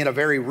 in a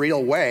very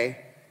real way,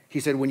 he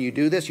said, when you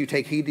do this, you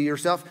take heed to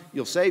yourself,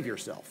 you'll save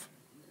yourself.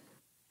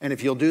 And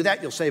if you'll do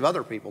that, you'll save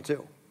other people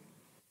too,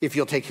 if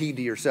you'll take heed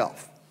to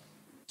yourself.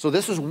 So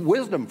this is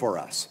wisdom for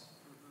us,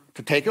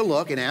 to take a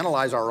look and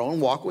analyze our own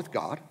walk with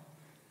God,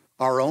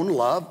 our own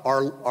love,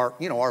 our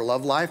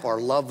love life, our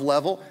love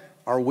level.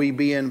 Are we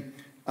being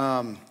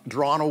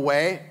drawn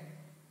away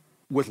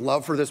with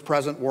love for this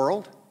present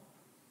world?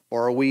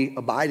 Or are we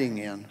abiding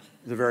in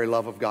the very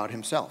love of God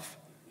himself?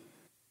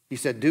 He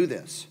said, do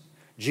this.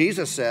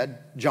 Jesus said,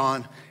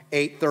 John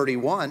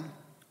 8:31,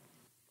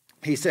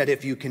 he said,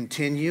 if you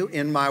continue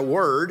in my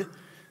word,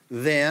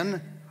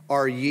 then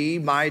are ye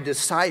my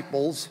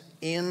disciples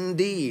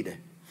indeed.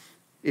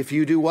 If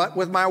you do what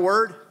with my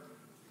word?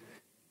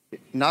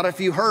 Not if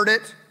you heard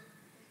it,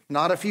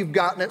 not if you've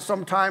gotten it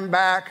some time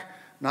back,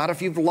 not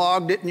if you've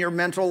logged it in your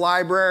mental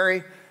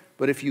library,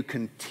 but if you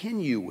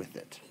continue with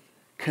it,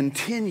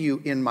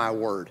 continue in my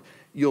word,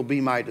 you'll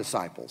be my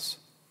disciples.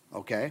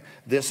 Okay?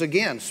 This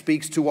again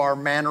speaks to our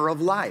manner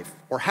of life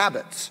or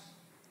habits.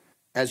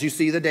 As you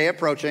see the day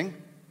approaching,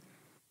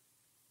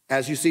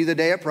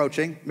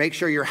 make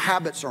sure your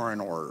habits are in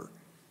order.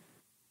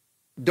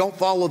 Don't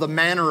follow the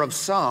manner of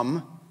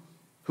some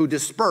who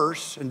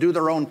disperse and do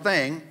their own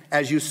thing.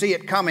 As you see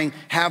it coming,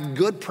 have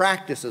good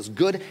practices,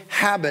 good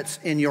habits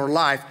in your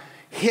life.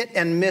 Hit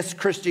and miss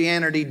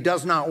Christianity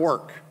does not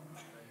work.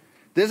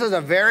 This is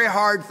a very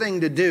hard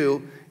thing to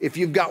do if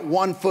you've got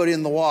 1 foot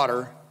in the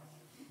water,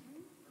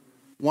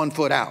 1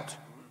 foot out.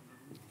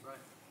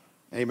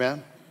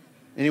 Amen?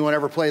 Anyone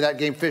ever play that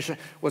game, fishing?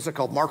 What's it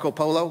called, Marco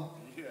Polo?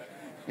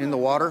 In the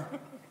water?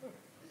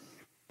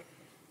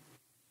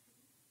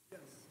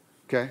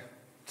 Okay,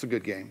 it's a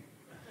good game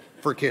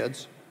for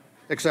kids,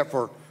 except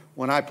for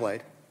when I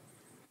played.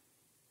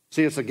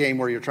 See, it's a game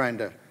where you're trying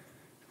to,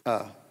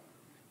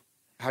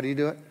 how do you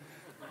do it?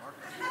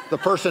 The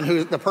person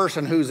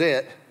who's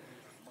it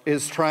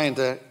is trying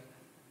to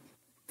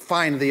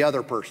find the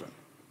other person,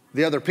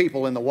 the other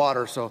people in the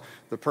water. So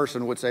the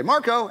person would say,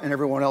 Marco, and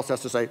everyone else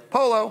has to say,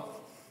 Polo.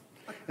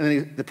 And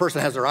then the person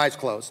has their eyes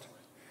closed,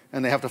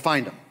 and they have to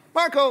find him.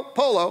 Marco,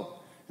 Polo.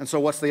 And so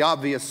what's the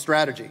obvious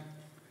strategy?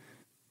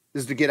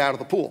 Is to get out of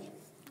the pool.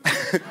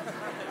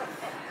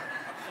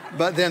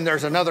 But then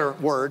there's another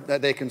word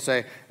that they can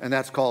say, and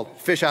that's called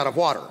fish out of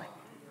water.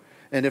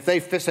 And if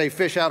they say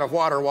fish out of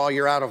water while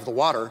you're out of the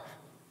water,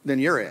 then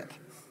you're it.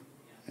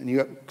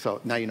 So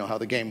now you know how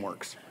the game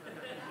works.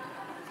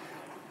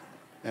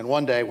 And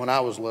one day when I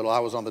was little, I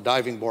was on the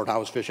diving board, I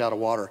was fish out of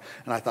water,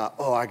 and I thought,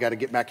 I got to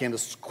get back in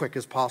as quick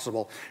as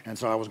possible. And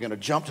so I was going to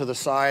jump to the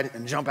side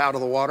and jump out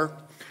of the water.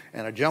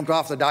 And I jumped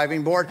off the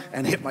diving board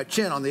and hit my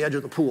chin on the edge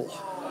of the pool.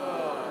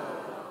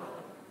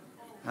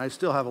 I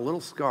still have a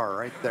little scar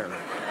right there.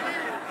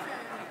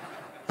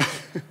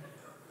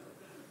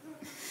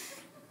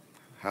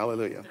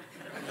 Hallelujah.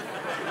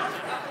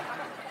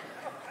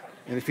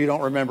 And if you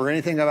don't remember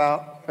anything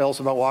else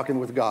about walking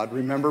with God,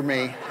 remember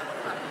me.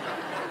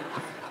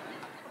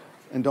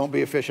 And don't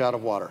be a fish out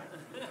of water.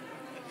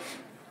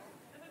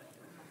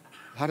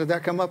 How did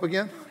that come up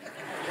again?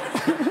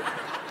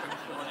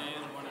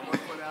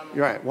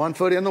 You're right. 1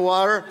 foot in the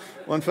water,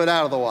 1 foot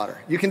out of the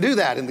water. You can do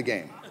that in the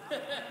game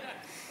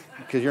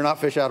because you're not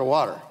fish out of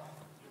water.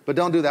 But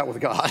don't do that with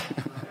God.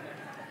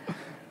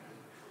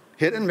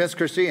 Hit and miss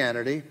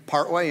Christianity,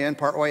 part way in,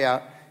 part way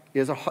out,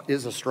 is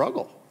a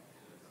struggle.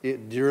 It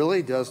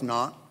really does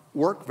not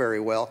work very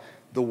well.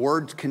 The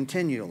words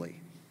continually.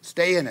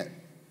 Stay in it.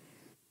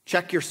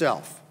 Check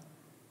yourself.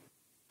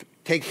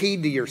 Take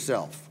heed to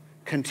yourself.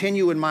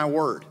 Continue in my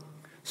word.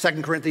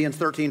 2 Corinthians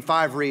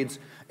 13:5 reads,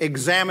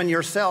 examine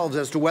yourselves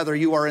as to whether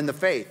you are in the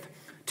faith.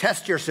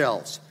 Test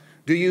yourselves.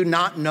 Do you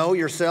not know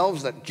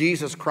yourselves that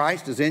Jesus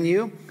Christ is in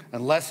you,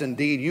 unless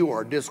indeed you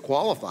are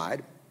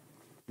disqualified?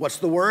 What's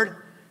the word?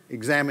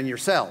 Examine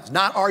yourselves.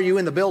 Not are you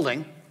in the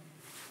building?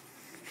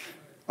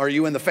 Are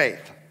you in the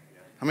faith?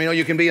 How many know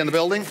you can be in the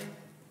building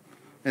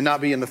and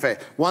not be in the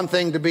faith? One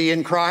thing to be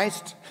in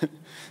Christ,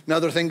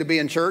 another thing to be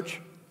in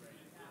church.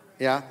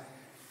 Yeah.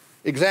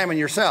 Examine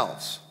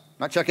yourselves.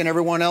 Not checking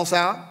everyone else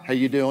out. How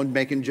you doing?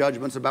 Making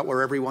judgments about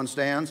where everyone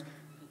stands.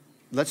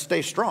 Let's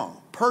stay strong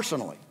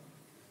personally.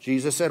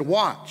 Jesus said,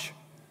 watch.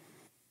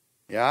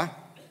 Yeah.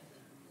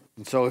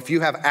 And so if you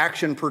have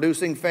action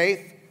producing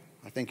faith,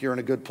 I think you're in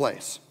a good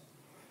place.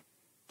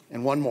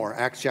 And one more,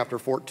 Acts chapter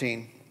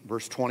 14,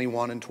 verse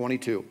 21 and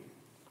 22.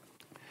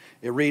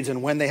 It reads,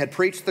 and when they had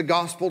preached the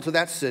gospel to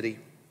that city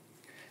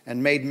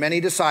and made many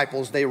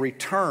disciples, they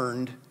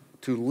returned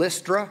to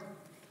Lystra,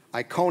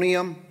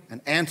 Iconium,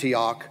 and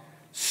Antioch,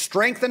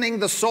 strengthening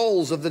the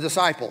souls of the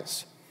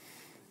disciples,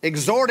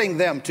 exhorting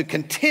them to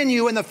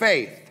continue in the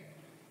faith,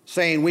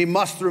 saying, we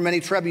must through many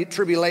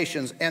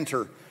tribulations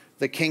enter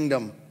the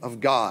kingdom of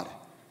God.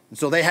 And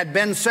so they had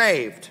been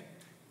saved.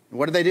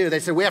 What did they do? They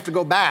said, we have to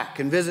go back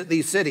and visit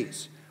these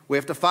cities. We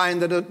have to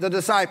find the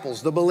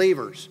disciples, the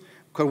believers.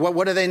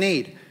 What do they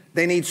need?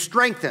 They need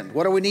strengthened.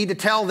 What do we need to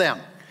tell them?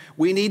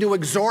 We need to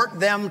exhort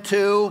them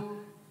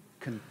to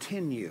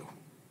continue.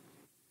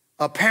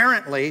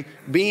 Apparently,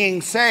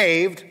 being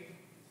saved,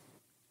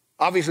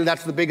 obviously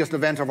that's the biggest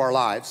event of our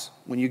lives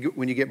when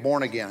you get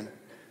born again.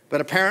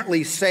 But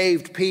apparently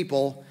saved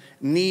people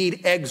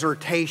need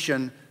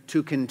exhortation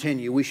to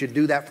continue. We should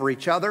do that for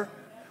each other.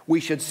 We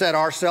should set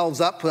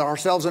ourselves up, put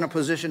ourselves in a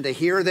position to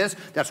hear this.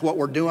 That's what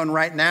we're doing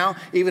right now.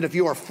 Even if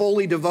you are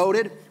fully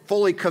devoted,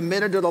 fully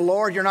committed to the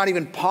Lord, you're not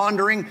even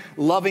pondering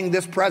loving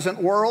this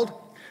present world,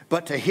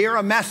 but to hear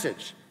a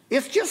message,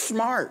 it's just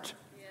smart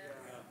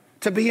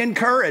to be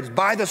encouraged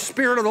by the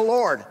Spirit of the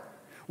Lord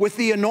with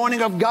the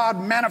anointing of God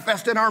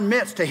manifest in our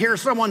midst, to hear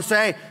someone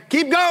say,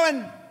 keep going,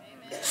 amen.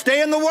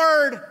 Stay in the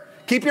Word,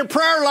 keep your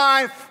prayer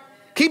life,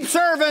 keep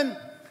serving,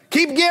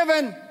 keep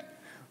giving.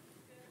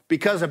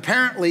 Because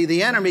apparently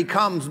the enemy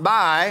comes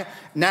by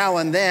now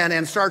and then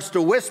and starts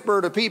to whisper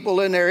to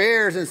people in their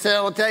ears and say,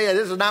 I'll tell you,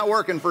 this is not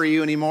working for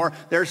you anymore.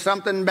 There's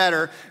something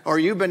better. Or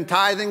you've been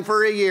tithing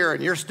for a year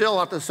and you're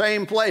still at the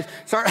same place.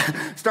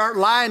 Start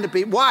lying to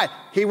people. Why?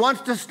 He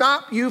wants to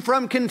stop you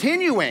from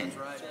continuing. That's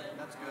right.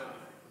 That's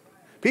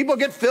good. People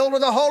get filled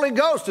with the Holy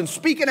Ghost and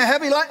speak in a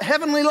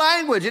heavenly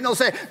language, and they'll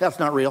say, that's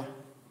not real.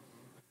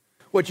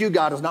 What you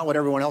got is not what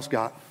everyone else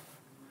got.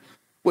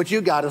 What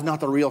you got is not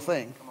the real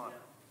thing.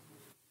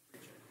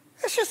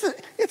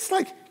 It's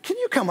like, can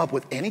you come up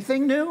with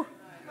anything new?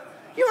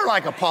 You're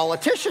like a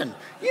politician.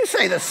 You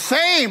say the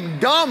same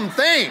dumb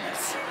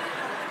things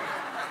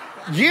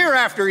year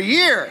after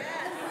year.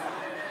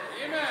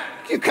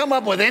 Can you come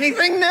up with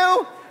anything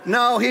new?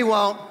 No, he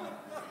won't.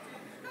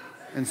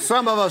 And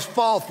some of us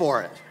fall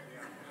for it.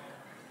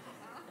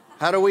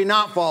 How do we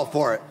not fall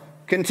for it?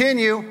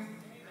 Continue.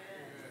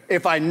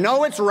 If I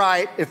know it's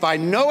right, if I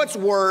know it's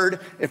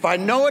word, if I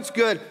know it's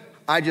good,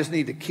 I just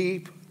need to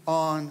keep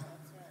on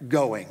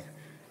going,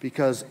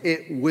 because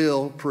it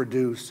will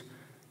produce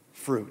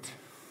fruit.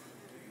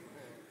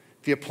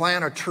 If you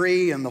plant a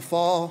tree in the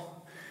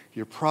fall,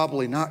 you're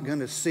probably not going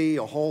to see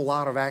a whole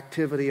lot of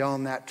activity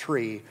on that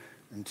tree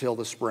until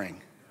the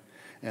spring.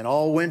 And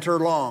all winter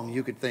long,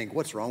 you could think,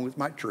 what's wrong with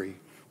my tree?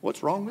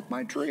 What's wrong with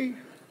my tree?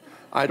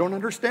 I don't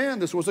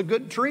understand. This was a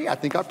good tree. I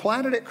think I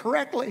planted it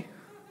correctly.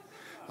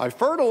 I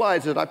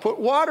fertilized it. I put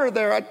water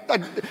there.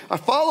 I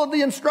followed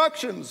the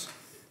instructions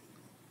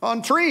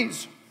on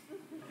trees.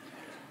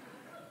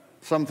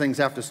 Some things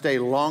have to stay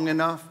long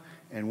enough,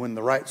 and when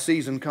the right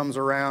season comes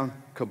around,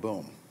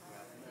 kaboom.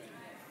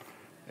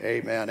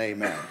 Amen,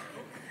 amen.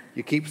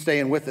 You keep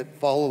staying with it,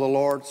 follow the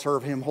Lord,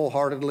 serve Him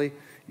wholeheartedly,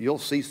 you'll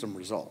see some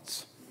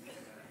results.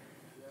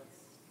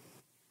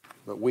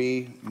 But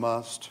we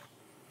must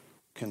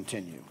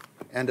continue,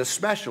 and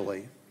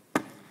especially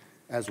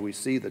as we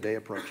see the day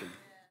approaching.